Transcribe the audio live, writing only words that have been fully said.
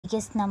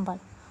biggest number.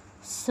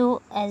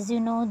 So as you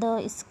know,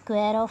 the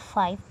square of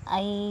 5,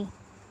 I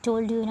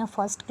told you in a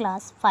first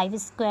class, 5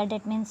 square,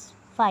 that means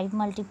 5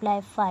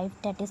 multiply 5,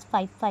 that is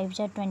 5 5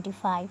 are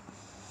 25.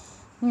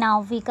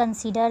 Now we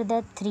consider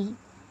the 3.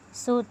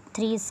 So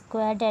 3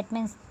 square, that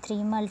means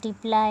 3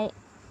 multiply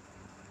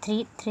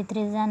 3, 3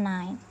 3 is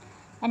 9.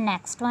 And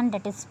next one,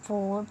 that is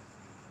 4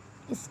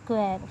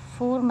 square,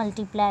 4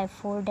 multiply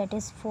 4, that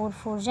is 4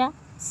 4 is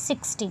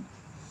 16.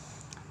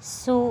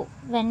 So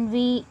when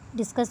we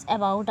discuss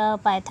about a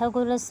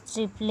Pythagoras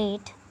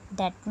triplet,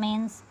 that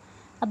means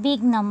a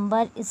big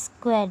number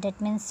square, that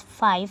means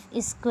 5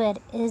 square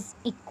is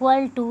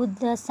equal to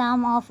the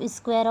sum of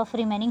square of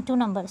remaining two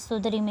numbers. So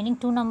the remaining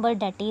two number,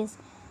 that is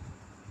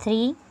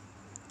 3.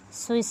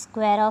 So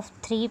square of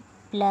 3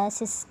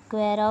 plus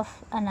square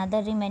of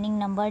another remaining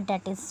number,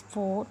 that is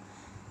 4.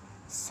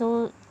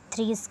 So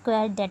 3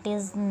 square, that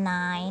is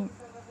 9,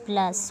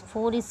 plus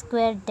 4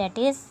 square, that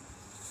is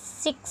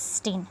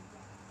 16.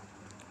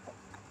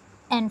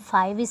 And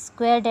 5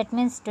 square, that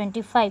means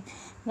 25.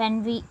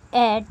 When we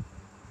add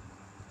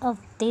of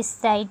this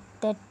side,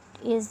 that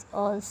is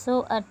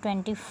also a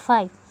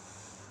 25.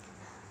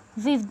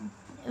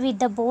 With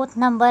the both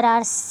number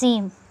are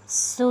same,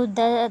 so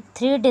the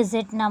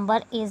 3-digit number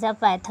is a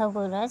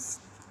Pythagoras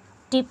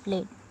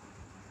triplet.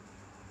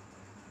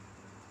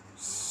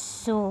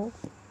 So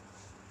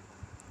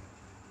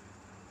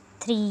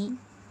 3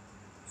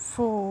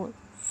 4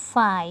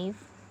 5,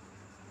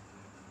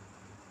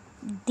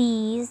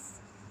 these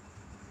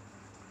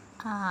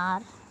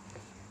are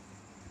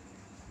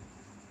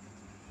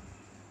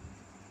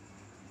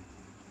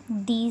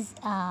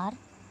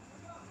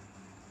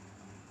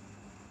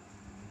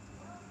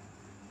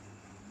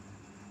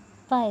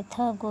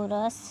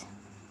Pythagoras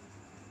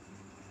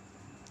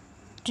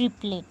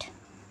triplet.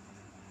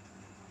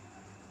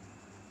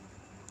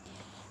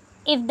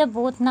 If the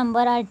both number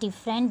are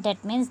different,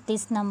 that means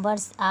these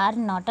numbers are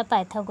not a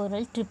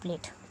Pythagoras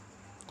triplet.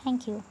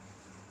 Thank you.